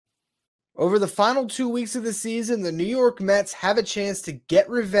Over the final 2 weeks of the season, the New York Mets have a chance to get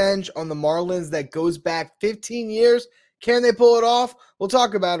revenge on the Marlins that goes back 15 years. Can they pull it off? We'll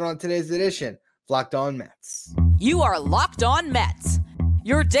talk about it on today's edition of Locked On Mets. You are Locked On Mets,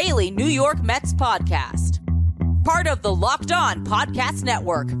 your daily New York Mets podcast. Part of the Locked On Podcast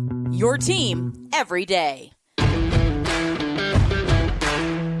Network, your team every day.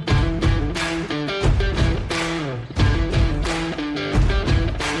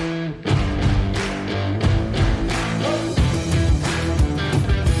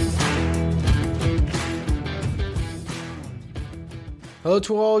 Hello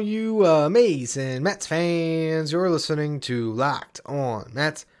to all you amazing Mets fans. You're listening to Locked On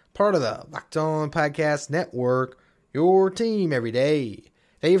Mets, part of the Locked On Podcast Network, your team every day.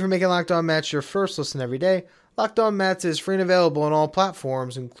 Thank you for making Locked On Mets your first listen every day. Locked On Mets is free and available on all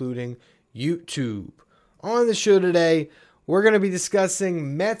platforms, including YouTube. On the show today, we're going to be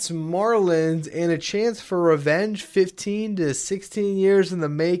discussing Mets Marlins and a chance for revenge 15 to 16 years in the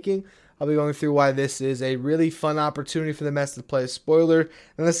making. I'll be going through why this is a really fun opportunity for the Mets to play a spoiler.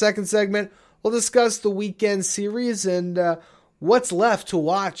 In the second segment, we'll discuss the weekend series and what's left to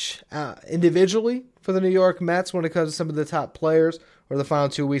watch individually for the New York Mets when it comes to some of the top players over the final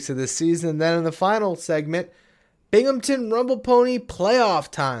 2 weeks of this season. And then in the final segment, Binghamton Rumble Pony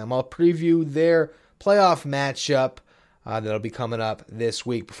playoff time. I'll preview their playoff matchup that'll be coming up this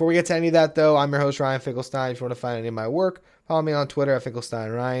week. Before we get to any of that, though, I'm your host, Ryan Finkelstein. If you want to find any of my work, follow me on Twitter at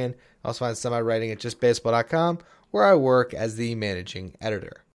FinkelsteinRyan. Also find some of my writing at justbaseball.com, where I work as the managing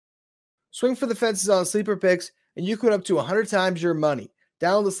editor. Swing for the fences on Sleeper Picks, and you can win up to 100 times your money.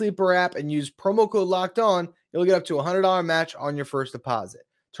 Download the Sleeper app and use promo code LOCKEDON. You'll get up to a $100 match on your first deposit.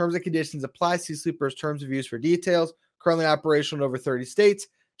 Terms and conditions apply. See Sleeper's terms of use for details. Currently operational in over 30 states.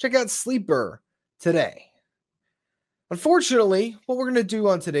 Check out Sleeper today. Unfortunately, what we're going to do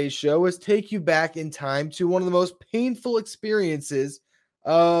on today's show is take you back in time to one of the most painful experiences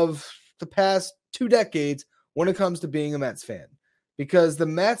of the past 2 decades when it comes to being a Mets fan. Because the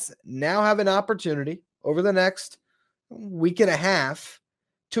Mets now have an opportunity over the next week and a half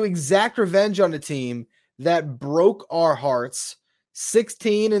to exact revenge on a team that broke our hearts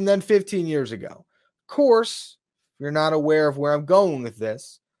 16 and then 15 years ago. Of course, if you're not aware of where I'm going with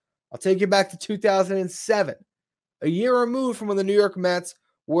this, I'll take you back to 2007. A year removed from when the New York Mets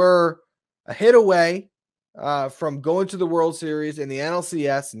were a hit away from going to the World Series in the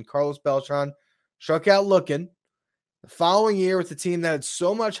NLCS, and Carlos Beltran struck out looking. The following year, with the team that had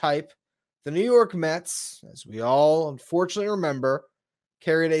so much hype, the New York Mets, as we all unfortunately remember,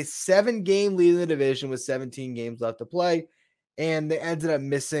 carried a 7-game lead in the division with 17 games left to play, and they ended up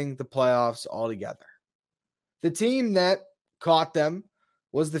missing the playoffs altogether. The team that caught them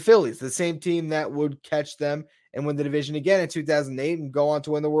was the Phillies, the same team that would catch them and win the division again in 2008 and go on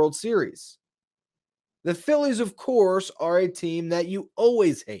to win the World Series. The Phillies, of course, are a team that you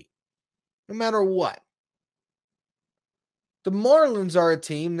always hate, no matter what. The Marlins are a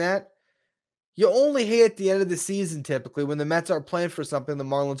team that you only hate at the end of the season, typically, when the Mets are playing for something, the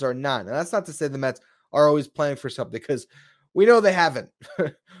Marlins are not. Now, that's not to say the Mets are always playing for something, because we know they haven't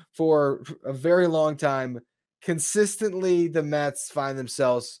for a very long time. Consistently, the Mets find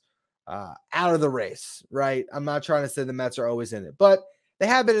themselves out of the race, right? I'm not trying to say the Mets are always in it, but they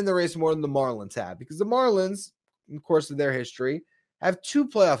have been in the race more than the Marlins have, because the Marlins, in the course of their history, have 2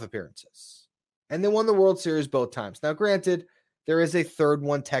 playoff appearances, and they won the World Series both times. Now, granted, there is a third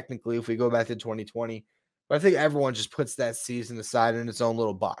one technically if we go back to 2020, but I think everyone just puts that season aside in its own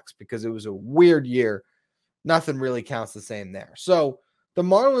little box because it was a weird year. Nothing really counts the same there. So the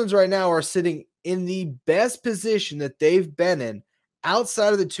Marlins right now are sitting in the best position that they've been in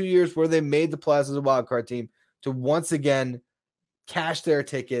outside of the 2 years where they made the playoffs as a wild card team to once again cash their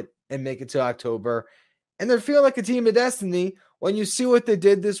ticket and make it to October. And they're feeling like a team of destiny when you see what they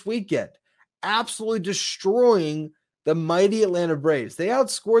did this weekend, absolutely destroying the mighty Atlanta Braves. They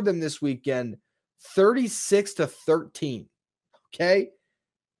outscored them this weekend 36-13. Okay?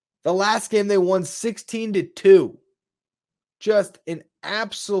 The last game they won 16-2. Just an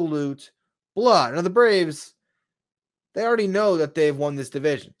absolute blood. Now the Braves, they already know that they've won this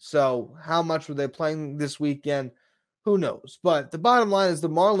division. So how much were they playing this weekend? Who knows? But the bottom line is the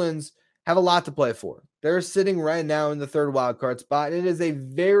Marlins have a lot to play for. They're sitting right now in the third wildcard spot. It is a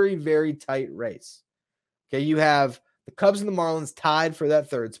very, very tight race. Okay, you have the Cubs and the Marlins tied for that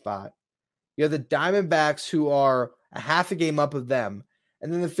third spot. You have the Diamondbacks, who are a half a game up of them.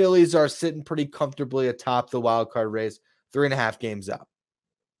 And then the Phillies are sitting pretty comfortably atop the wild card race, 3.5 games up.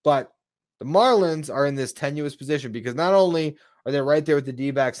 But the Marlins are in this tenuous position because not only are they right there with the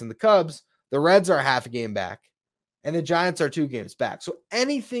D-backs and the Cubs, the Reds are half a game back. and the Giants are 2 games back. So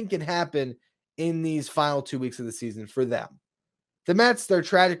anything can happen in these final 2 weeks of the season for them. The Mets, their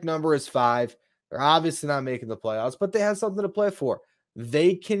tragic number is 5. They're obviously not making the playoffs, but they have something to play for.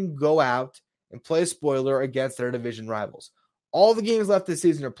 They can go out and play spoiler against their division rivals. All the games left this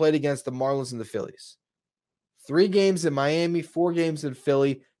season are played against the Marlins and the Phillies. 3 games in Miami, 4 games in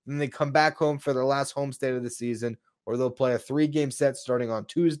Philly. Then they come back home for their last homestand of the season, or they'll play a 3-game set starting on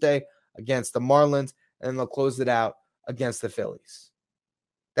Tuesday against the Marlins, and then they'll close it out against the Phillies.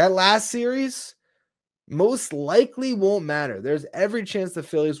 That last series most likely won't matter. There's every chance the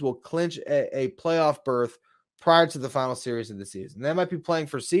Phillies will clinch a playoff berth prior to the final series of the season. They might be playing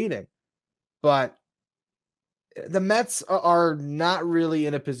for seeding, but the Mets are not really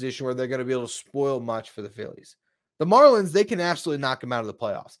in a position where they're going to be able to spoil much for the Phillies. The Marlins, they can absolutely knock them out of the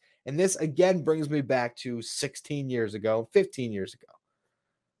playoffs. And this, again, brings me back to 15 years ago.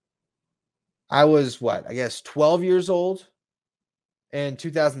 I was, 12 years old in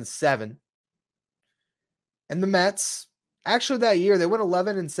 2007. And the Mets, actually that year, they went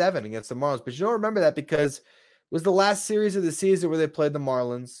 11-7 against the Marlins. But you don't remember that because it was the last series of the season where they played the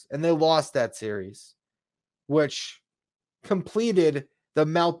Marlins, and they lost that series, which completed the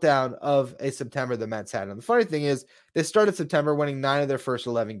meltdown of a September the Mets had. And the funny thing is, they started September winning 9 of their first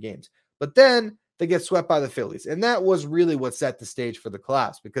 11 games. But then they get swept by the Phillies. And that was really what set the stage for the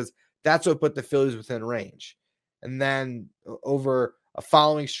collapse, because that's what put the Phillies within range. And then over a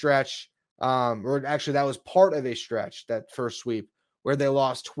following stretch, or actually that was part of a stretch, that first sweep, where they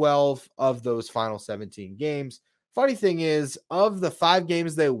lost 12 of those final 17 games. Funny thing is, of the 5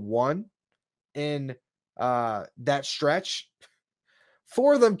 games they won in that stretch,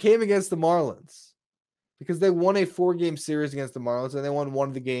 4 of them came against the Marlins, because they won a 4-game series against the Marlins, and they won one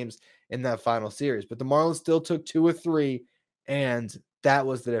of the games in that final series. But the Marlins still took 2 or 3, and that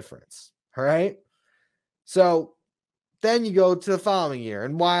was the difference. All right. So then you go to the following year,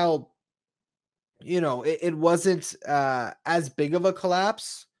 and while it wasn't as big of a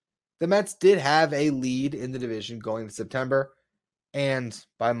collapse, the Mets did have a lead in the division going to September, and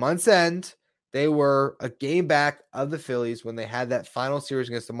by month's end, they were a game back of the Phillies when they had that final series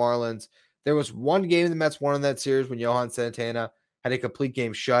against the Marlins. There was one game the Mets won in that series when Johan Santana had a complete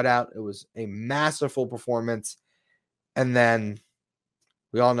game shutout. It was a masterful performance. And then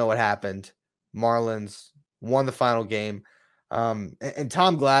we all know what happened. Marlins won the final game. And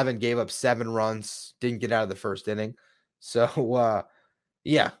Tom Glavine gave up 7 runs, didn't get out of the first inning. So,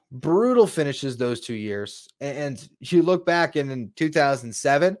 brutal finishes those 2 years. And you look back, and in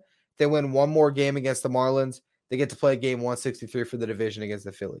 2007, they win one more game against the Marlins. They get to play game 163 for the division against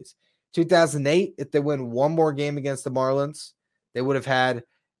the Phillies. 2008, if they win one more game against the Marlins, they would have had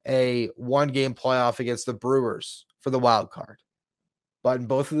a 1-game playoff against the Brewers for the wild card. But in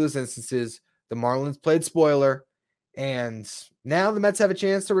both of those instances, the Marlins played spoiler, and now the Mets have a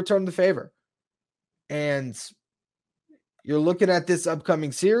chance to return the favor. And you're looking at this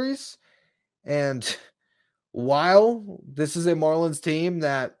upcoming series, and while this is a Marlins team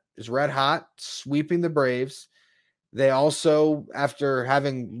that is red hot, sweeping the Braves, they also, after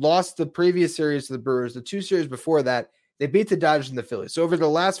having lost the previous series to the Brewers, the 2 series before that, they beat the Dodgers and the Phillies. So over the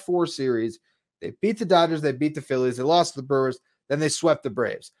last 4 series, they beat the Dodgers, they beat the Phillies, they lost to the Brewers, then they swept the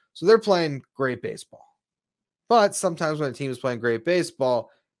Braves. So they're playing great baseball. But sometimes when a team is playing great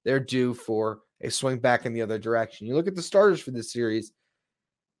baseball, they're due for a swing back in the other direction. You look at the starters for this series: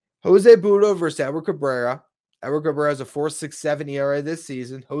 Jose Butto versus Edward Cabrera. Edward Cabrera has a 4.67 ERA this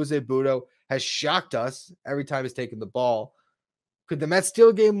season. Jose Butto has shocked us every time he's taken the ball. Could the Mets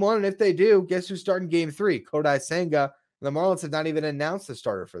steal game 1? And if they do, guess who's starting game 3? Kodai Senga. And the Marlins have not even announced the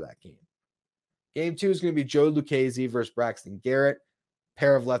starter for that game. Game 2 is going to be Joe Lucchesi versus Braxton Garrett.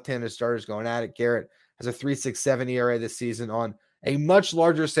 Pair of left-handed starters going at it. Garrett has a 3.67 ERA this season on a much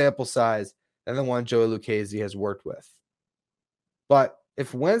larger sample size than the one Joe Lucchesi has worked with. But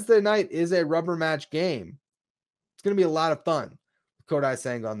if Wednesday night is a rubber match game, it's going to be a lot of fun with Kodai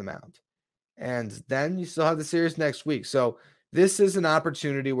Senga on the mound. And then you still have the series next week. So this is an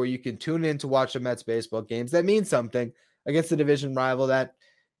opportunity where you can tune in to watch the Mets baseball games that mean something against a division rival that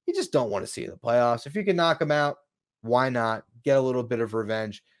you just don't want to see in the playoffs. If you can knock them out, why not? Get a little bit of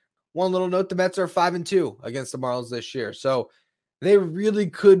revenge. One little note, the Mets are 5-2 against the Marlins this year. So they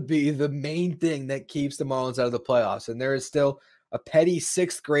really could be the main thing that keeps the Marlins out of the playoffs. And there is still a petty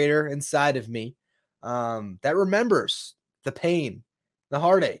 6th grader inside of me that remembers the pain, the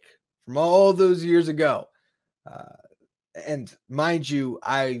heartache from all those years ago. And mind you,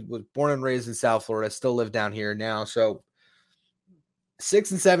 I was born and raised in South Florida. I still live down here now. So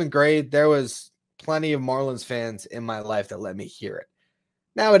 6th and 7th grade, there was plenty of Marlins fans in my life that let me hear it.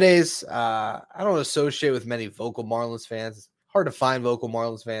 Nowadays, I don't associate with many vocal Marlins fans. It's hard to find vocal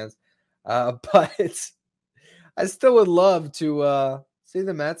Marlins fans, but I still would love to see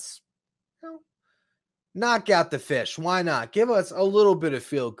the Mets, you know, knock out the fish. Why not? Give us a little bit of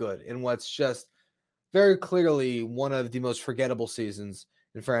feel good in what's just very clearly one of the most forgettable seasons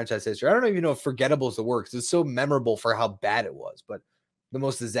in franchise history. I don't even know if forgettable is the word because it's so memorable for how bad it was, but the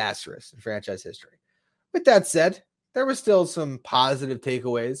most disastrous in franchise history. With that said, there were still some positive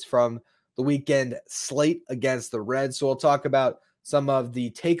takeaways from the weekend slate against the Reds. So we'll talk about some of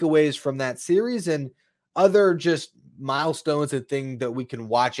the takeaways from that series and other just milestones and things that we can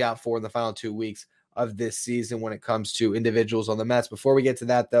watch out for in the final 2 weeks of this season when it comes to individuals on the Mets. Before we get to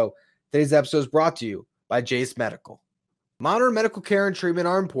that, though, today's episode is brought to you by Jace Medical. Modern medical care and treatment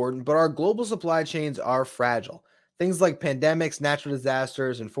are important, but our global supply chains are fragile. Things like pandemics, natural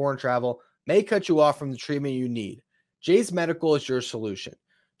disasters, and foreign travel may cut you off from the treatment you need. Jace Medical is your solution.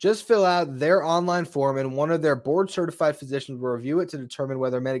 Just fill out their online form and one of their board-certified physicians will review it to determine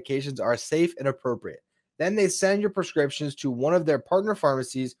whether medications are safe and appropriate. Then they send your prescriptions to one of their partner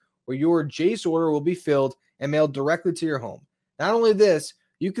pharmacies where your Jace order will be filled and mailed directly to your home. Not only this,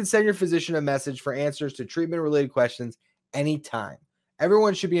 you can send your physician a message for answers to treatment-related questions anytime.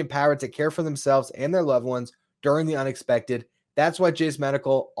 Everyone should be empowered to care for themselves and their loved ones during the unexpected. That's why Jace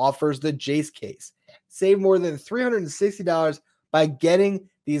Medical offers the Jace case. Save more than $360 by getting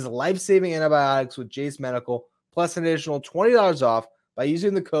these life-saving antibiotics with Jace Medical, plus an additional $20 off by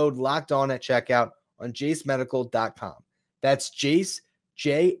using the code LOCKEDON at checkout on jacemedical.com. That's Jace,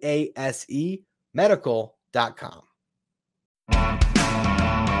 Jase, medical.com.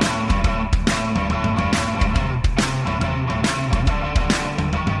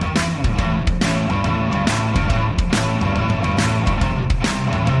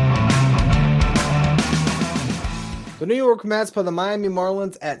 The New York Mets play the Miami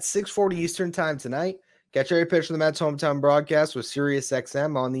Marlins at 6:40 Eastern Time tonight. Catch every pitch of the Mets hometown broadcast with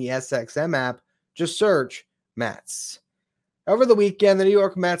SiriusXM on the SXM app. Just search Mets. Over the weekend, the New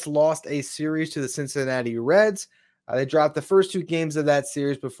York Mets lost a series to the Cincinnati Reds. They dropped the first 2 games of that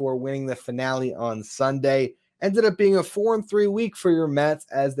series before winning the finale on Sunday. Ended up being a 4-3 week for your Mets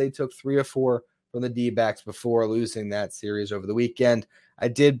as they took 3 of 4 from the D-backs before losing that series over the weekend. I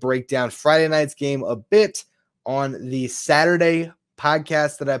did break down Friday night's game a bit on the Saturday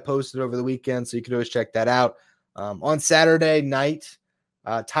podcast that I posted over the weekend, so you can always check that out. On Saturday night,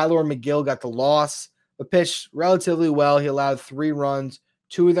 Tyler McGill got the loss, but pitched relatively well. He allowed 3 runs.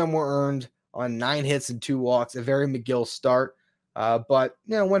 2 of them were earned on 9 hits and 2 walks, a very McGill start. But,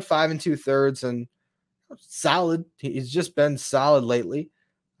 went 5 2/3 and solid. He's just been solid lately.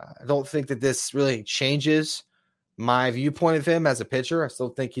 I don't think that this really changes my viewpoint of him as a pitcher. I still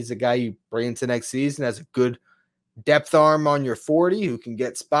think he's a guy you bring into next season as a good depth arm on your 40 who can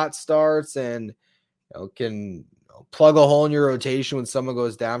get spot starts and can plug a hole in your rotation when someone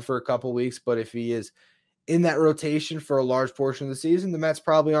goes down for a couple weeks. But if he is in that rotation for a large portion of the season, the Mets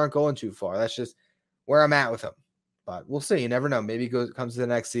probably aren't going too far. That's just where I'm at with him. But we'll see. You never know. Maybe he comes to the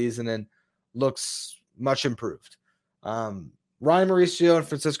next season and looks much improved. Ryan Mauricio and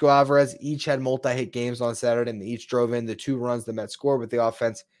Francisco Alvarez each had multi-hit games on Saturday, and they each drove in the 2 runs the Mets scored, but the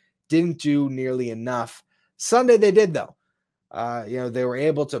offense didn't do nearly enough. Sunday they did, though. They were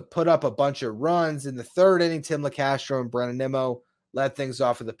able to put up a bunch of runs. In the 3rd inning, Tim LeCastro and Brennan Nimmo led things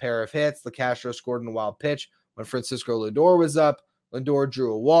off with a pair of hits. LeCastro scored in a wild pitch when Francisco Lindor was up. Lindor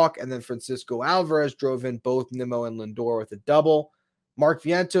drew a walk, and then Francisco Alvarez drove in both Nimmo and Lindor with a double. Mark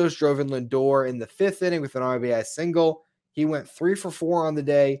Vientos drove in Lindor in the 5th inning with an RBI single. He went 3 for 4 on the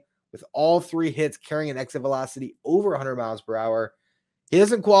day with all 3 hits carrying an exit velocity over 100 miles per hour. He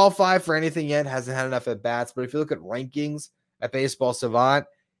doesn't qualify for anything yet, hasn't had enough at bats, but if you look at rankings at Baseball Savant,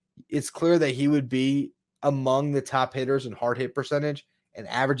 it's clear that he would be among the top hitters in hard hit percentage and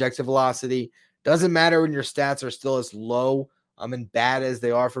average exit velocity. Doesn't matter when your stats are still as low and bad as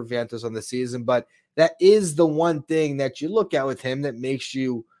they are for Vientos on the season, but that is the one thing that you look at with him that makes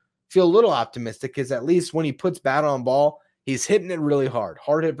you feel a little optimistic, because at least when he puts bat on ball, he's hitting it really hard.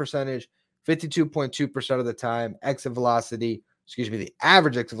 Hard hit percentage, 52.2% of the time. The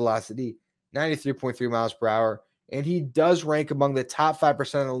average exit velocity, 93.3 miles per hour. And he does rank among the top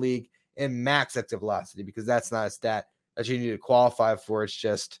 5% of the league in max exit velocity, because that's not a stat that you need to qualify for. It's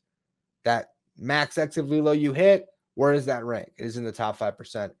just that max exit velo you hit, where does that rank? It is in the top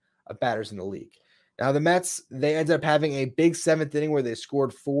 5% of batters in the league. Now, the Mets, they ended up having a big 7th inning where they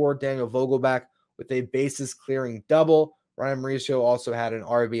scored 4. Daniel Vogelbach with a bases clearing double. Ryan Mauricio also had an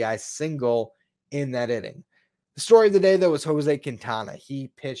RBI single in that inning. The story of the day, though, was Jose Quintana.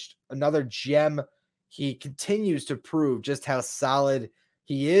 He pitched another gem. He continues to prove just how solid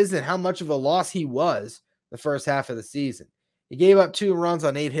he is and how much of a loss he was the first half of the season. He gave up 2 runs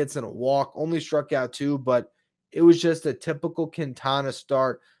on 8 hits and a walk, only struck out 2, but it was just a typical Quintana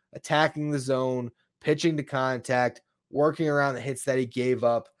start, attacking the zone, pitching to contact, working around the hits that he gave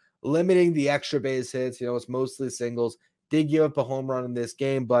up, limiting the extra base hits. It's mostly singles. Did give up a home run in this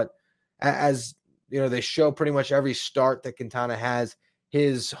game, but as they show pretty much every start that Quintana has,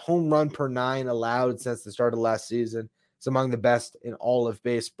 his home run per 9 allowed since the start of last season is among the best in all of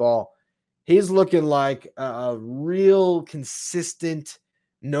baseball. He's looking like a real consistent,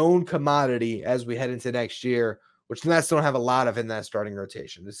 known commodity as we head into next year, which the Mets don't have a lot of in that starting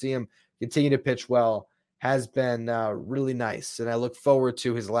rotation. To see him continue to pitch well has been really nice, and I look forward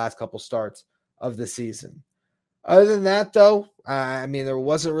to his last couple starts of the season. Other than that, though, there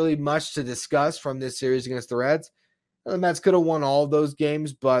wasn't really much to discuss from this series against the Reds. The Mets could have won all of those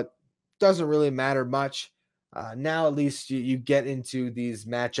games, but doesn't really matter much. Now at least you get into these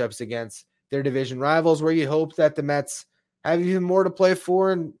matchups against their division rivals where you hope that the Mets have even more to play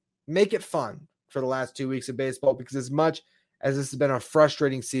for and make it fun for the last 2 weeks of baseball, because as much as this has been a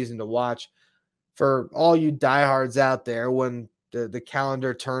frustrating season to watch for all you diehards out there, when the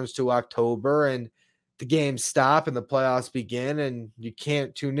calendar turns to October and the games stop and the playoffs begin and you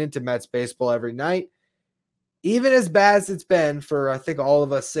can't tune into Mets baseball every night, even as bad as it's been for, I think, all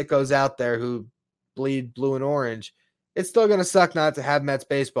of us sickos out there who bleed blue and orange, it's still going to suck not to have Mets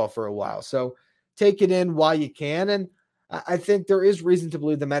baseball for a while. So take it in while you can. And I think there is reason to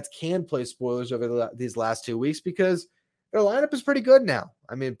believe the Mets can play spoilers over these last 2 weeks, because their lineup is pretty good now.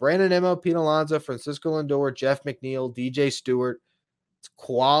 Brandon Nimmo, Pete Alonso, Francisco Lindor, Jeff McNeil, DJ Stewart. It's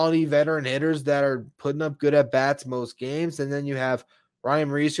quality veteran hitters that are putting up good at bats most games. And then you have Ryan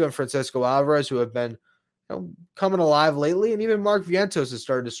Mauricio and Francisco Alvarez, who have been coming alive lately. And even Mark Vientos has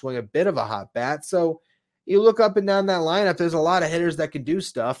started to swing a bit of a hot bat. So you look up and down that lineup, there's a lot of hitters that can do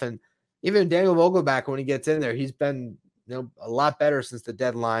stuff. And even Daniel Vogelback, when he gets in there, he's been a lot better since the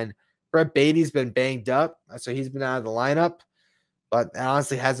deadline. Brett Beatty's been banged up, so he's been out of the lineup. But that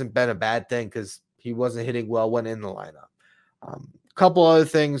honestly hasn't been a bad thing, because he wasn't hitting well when in the lineup. A couple other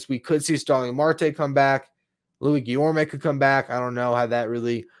things. We could see Starling Marte come back. Louis Guillorme could come back. I don't know how that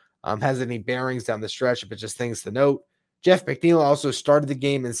really has any bearings down the stretch, but just things to note. Jeff McNeil also started the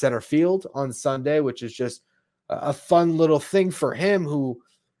game in center field on Sunday, which is just a fun little thing for him, who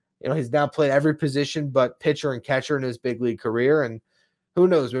he's now played every position but pitcher and catcher in his big league career. And who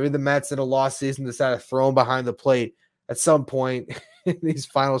knows, maybe the Mets in a lost season decide to throw him behind the plate at some point in these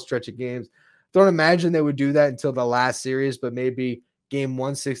final stretch of games. Don't imagine they would do that until the last series, but maybe game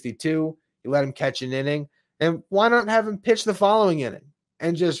 162, you let him catch an inning. And why not have him pitch the following inning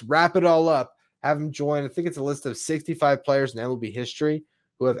and just wrap it all up? Have him join, I think it's a list of 65 players in MLB history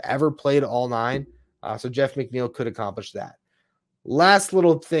who have ever played all 9. So Jeff McNeil could accomplish that. Last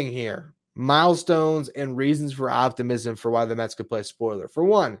little thing here, milestones and reasons for optimism for why the Mets could play spoiler. For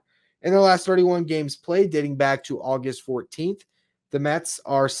one, in their last 31 games played, dating back to August 14th, the Mets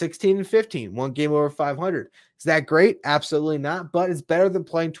are 16-15, 1 game over 500. Is that great? Absolutely not, but it's better than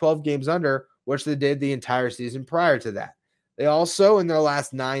playing 12 games under, which they did the entire season prior to that. They also, in their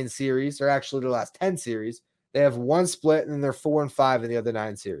last 9 series, or actually their last 10 series, they have 1 split, and they're 4-5 in the other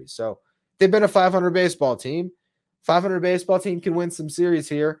 9 series. So they've been a 500 baseball team. 500 baseball team can win some series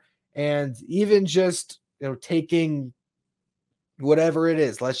here. And even just, taking whatever it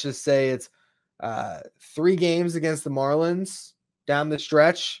is, let's just say it's 3 games against the Marlins down the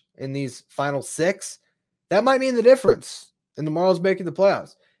stretch in these final 6, that might mean the difference in the Marlins making the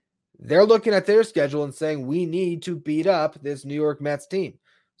playoffs. They're looking at their schedule and saying, we need to beat up this New York Mets team.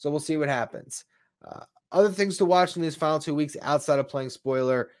 So we'll see what happens. Other things to watch in these final 2 weeks outside of playing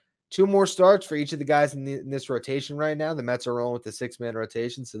spoiler: 2 more starts for each of the guys in this rotation right now. The Mets are rolling with the 6-man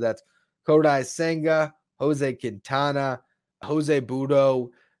rotation. So that's Kodai Senga, Jose Quintana, Jose Budo,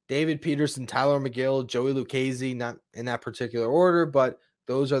 David Peterson, Tyler McGill, Joey Lucchesi, not in that particular order, but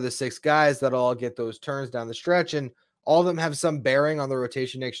those are the 6 guys that all get those turns down the stretch. And all of them have some bearing on the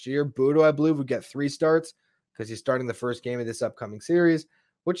rotation next year. Budo, I believe, would get 3 starts because he's starting the first game of this upcoming series,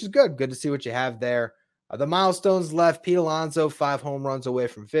 which is good. Good to see what you have there. The milestones left: Pete Alonso, 5 home runs away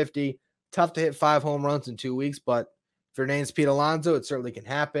from 50. Tough to hit 5 home runs in 2 weeks, but if your name's Pete Alonso, it certainly can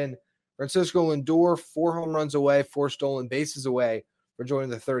happen. Francisco Lindor, 4 home runs away, 4 stolen bases away for joining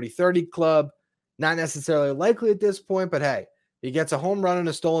the 30-30 club. Not necessarily likely at this point, but hey, he gets a home run and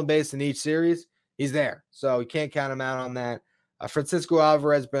a stolen base in each series, he's there. So you can't count him out on that. Francisco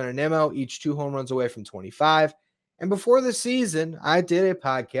Alvarez, Brandon Nimmo, each 2 home runs away from 25. And before the season, I did a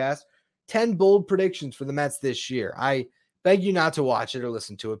podcast, 10 bold predictions for the Mets this year. I beg you not to watch it or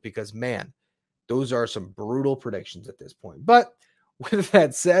listen to it because, man, those are some brutal predictions at this point. But With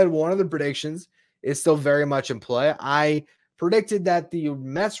that said, one of the predictions is still very much in play. I predicted that the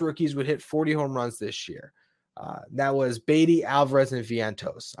Mets rookies would hit 40 home runs this year. That was Beatty, Alvarez, and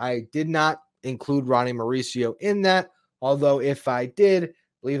Vientos. I did not include Ronnie Mauricio in that, although if I did, I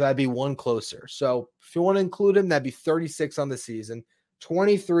believe I'd be one closer. So if you want to include him, that'd be 36 on the season,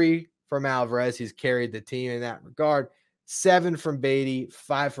 23 from Alvarez. He's carried the team in that regard. 7 from Beatty,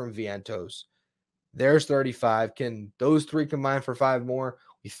 5 from Vientos. There's 35. Can those three combine for 5 more?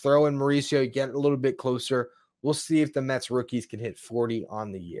 We throw in Mauricio, get a little bit closer. We'll see if the Mets rookies can hit 40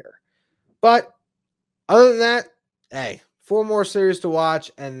 on the year. But other than that, hey, 4 more series to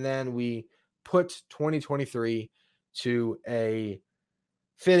watch, and then we put 2023 to a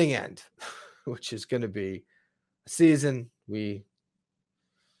fitting end, which is going to be a season we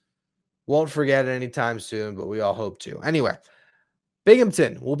won't forget it anytime soon, but we all hope to. Anyway,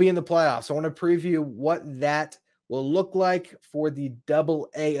 Binghamton will be in the playoffs. I want to preview what that will look like for the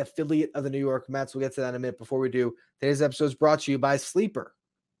Double-A affiliate of the New York Mets. We'll get to that in a minute. Before we do, today's episode is brought to you by Sleeper.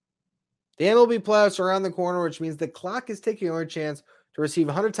 The MLB playoffs are around the corner, which means the clock is ticking on your chance to receive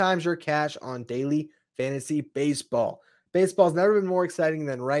 100 times your cash on daily fantasy baseball. Baseball's never been more exciting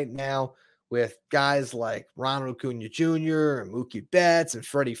than right now, with guys like Ronald Acuna Jr. and Mookie Betts and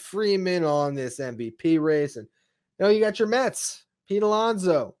Freddie Freeman on this MVP race. And you got your Mets, Pete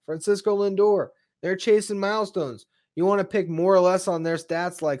Alonso, Francisco Lindor. They're chasing milestones. You want to pick more or less on their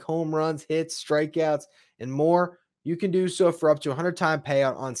stats like home runs, hits, strikeouts, and more. You can do so for up to 100-time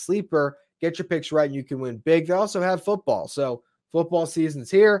payout on Sleeper. Get your picks right and you can win big. They also have football. So football season's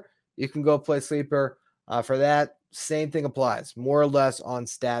here. You can go play Sleeper. For that, same thing applies. More or less on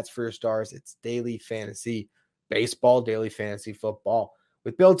stats for your stars. It's daily fantasy baseball, daily fantasy football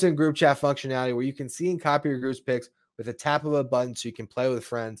with built-in group chat functionality where you can see and copy your group's picks with a tap of a button so you can play with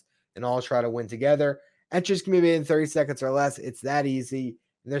friends and all try to win together. Entries can be made in 30 seconds or less. It's that easy,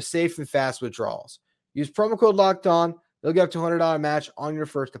 and they're safe and fast withdrawals. Use promo code LOCKEDON. They'll get up to a $100 match on your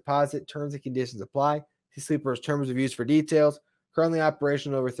first deposit. Terms and conditions apply. See Sleeper's terms of use for details. Currently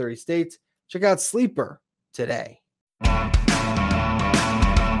operational in over 30 states. Check out Sleeper today.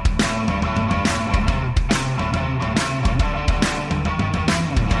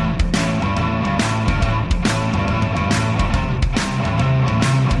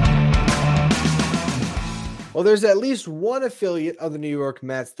 Well, there's at least one affiliate of the New York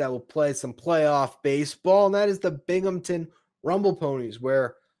Mets that will play some playoff baseball, and that is the Binghamton Rumble Ponies,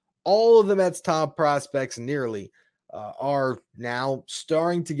 where all of the Mets' top prospects nearly are now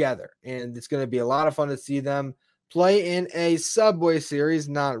starring together, and it's going to be a lot of fun to see them play in a Subway Series.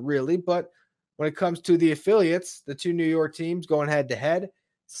 Not really, but when it comes to the affiliates, the 2 New York teams going head-to-head,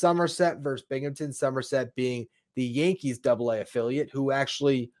 Somerset versus Binghamton, Somerset being the Yankees Double-A affiliate, who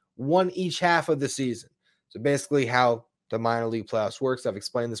actually won each half of the season. So basically how the minor league playoffs works. I've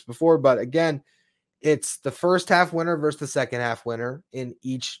explained this before, but again, it's the first half winner versus the second half winner in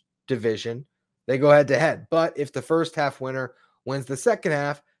each division. They go head to head. But if the first half winner wins the second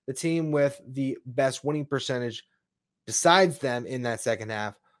half, the team with the best winning percentage besides them in that second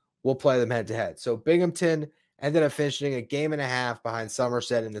half will play them head to head. So Binghamton ended up finishing a game and a half behind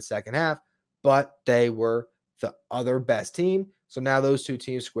Somerset in the second half, but they were the other best team. So now those two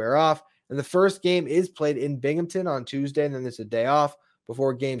teams square off. And the first game is played in Binghamton on Tuesday, and then there's a day off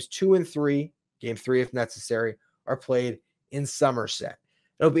before games 2 and 3, game 3 if necessary, are played in Somerset.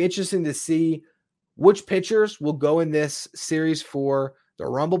 It'll be interesting to see which pitchers will go in this series for the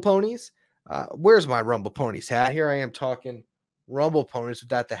Rumble Ponies. Where's my Rumble Ponies hat? Here I am talking Rumble Ponies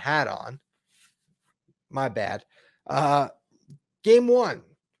without the hat on. My bad. Game 1,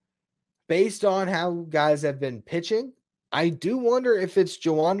 based on how guys have been pitching, I do wonder if it's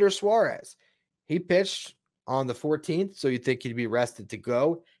Joander Suarez. He pitched on the 14th, so you'd think he'd be rested to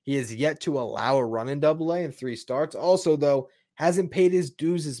go. He has yet to allow a run in Double-A in 3 starts. Also, though, hasn't paid his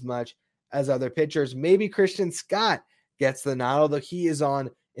dues as much as other pitchers. Maybe Christian Scott gets the nod, although he is on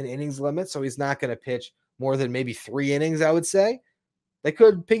an innings limit, so he's not going to pitch more than maybe 3 innings, I would say. They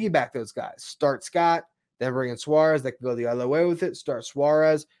could piggyback those guys. Start Scott, then bring in Suarez. They can go the other way with it. Start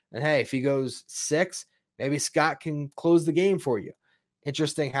Suarez, and hey, if he goes 6, maybe Scott can close the game for you.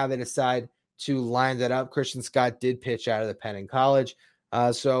 Interesting how they decide to line that up. Christian Scott did pitch out of the pen in college,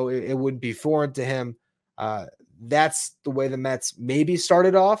 so it wouldn't be foreign to him. That's the way the Mets maybe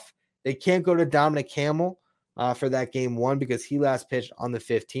started off. They can't go to Dominic Hamill for that game 1 because he last pitched on the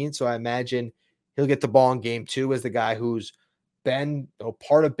 15th, so I imagine he'll get the ball in game 2 as the guy who's been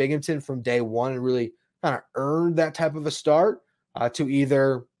part of Binghamton from day 1 and really kind of earned that type of a start to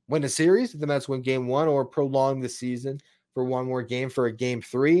either win a series if the Mets win game 1 or prolong the season for one more game for a game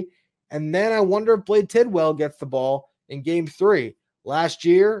 3. And then I wonder if Blade Tidwell gets the ball in game 3. Last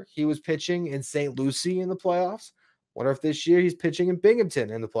year, he was pitching in St. Lucie in the playoffs. Wonder if this year he's pitching in Binghamton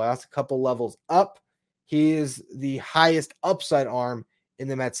in the playoffs, a couple levels up. He is the highest upside arm in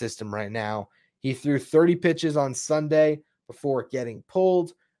the Mets system right now. He threw 30 pitches on Sunday before getting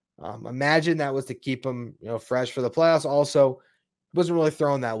pulled. Imagine that was to keep him, fresh for the playoffs. Also, wasn't really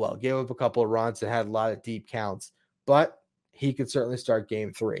throwing that well. Gave up a couple of runs and had a lot of deep counts, but he could certainly start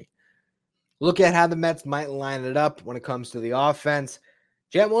game 3. Look at how the Mets might line it up when it comes to the offense.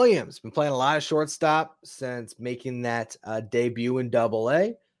 Jet Williams been playing a lot of shortstop since making that debut in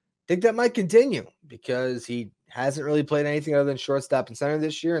Double-A. Think that might continue because he hasn't really played anything other than shortstop and center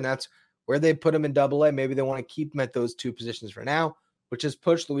this year, and that's where they put him in Double-A. Maybe they want to keep him at those 2 positions for now, which has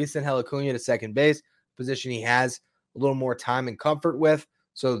pushed Luis Angel Acuna to second base, position he has a little more time and comfort with.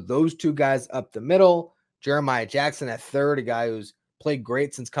 So those 2 guys up the middle. Jeremiah Jackson at third, a guy who's played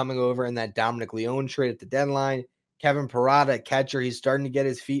great since coming over in that Dominic Leone trade at the deadline. Kevin Parada at catcher. He's starting to get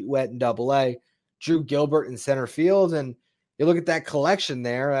his feet wet in Double-A. Drew Gilbert in center field. And you look at that collection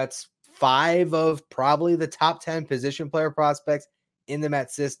there, that's 5 of probably the top 10 position player prospects in the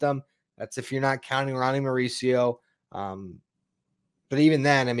Mets system. That's if you're not counting Ronnie Mauricio. But even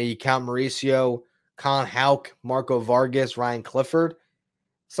then, I mean, you count Mauricio, Colin Houck, Marco Vargas, Ryan Clifford.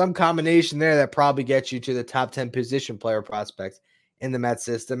 Some combination there that probably gets you to the top 10 position player prospects in the Mets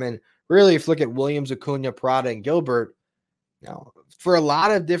system. And really, if you look at Williams, Acuna, Parada, and Gilbert, for a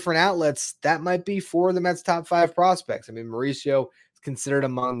lot of different outlets, that might be 4 of the Mets' top 5 prospects. I mean, Mauricio is considered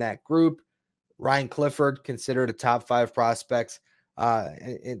among that group. Ryan Clifford considered a top 5 prospects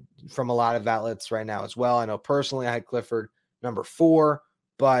from a lot of outlets right now as well. I know personally I had Clifford number 4,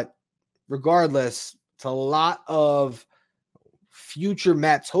 but regardless, it's a lot of future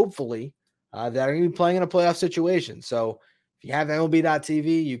Mets, hopefully, that are going to be playing in a playoff situation. So if you have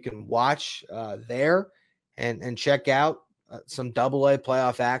MLB.tv, you can watch there and check out some Double-A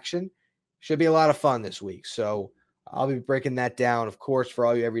playoff action. Should be a lot of fun this week. So I'll be breaking that down, of course, for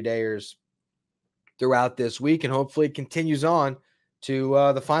all you everydayers throughout this week, and hopefully it continues on to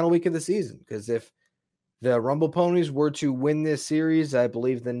the final week of the season. Because if the Rumble Ponies were to win this series, I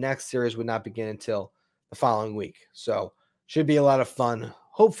believe the next series would not begin until the following week. So should be a lot of fun,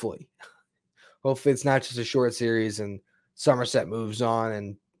 hopefully. Hopefully it's not just a short series and Somerset moves on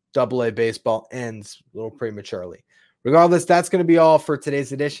and Double-A baseball ends a little prematurely. Regardless, that's going to be all for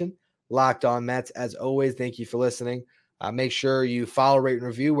today's edition. Locked On Mets. As always, thank you for listening. Make sure you follow, rate, and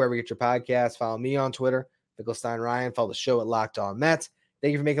review wherever you get your podcast. Follow me on Twitter, Finkelstein Ryan. Follow the show at Locked On Mets.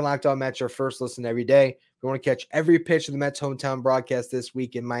 Thank you for making Locked On Mets your first listen every day. If you want to catch every pitch of the Mets hometown broadcast this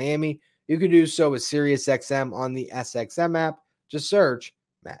week in Miami, you can do so with SiriusXM on the SXM app. Just search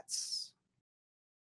Mets.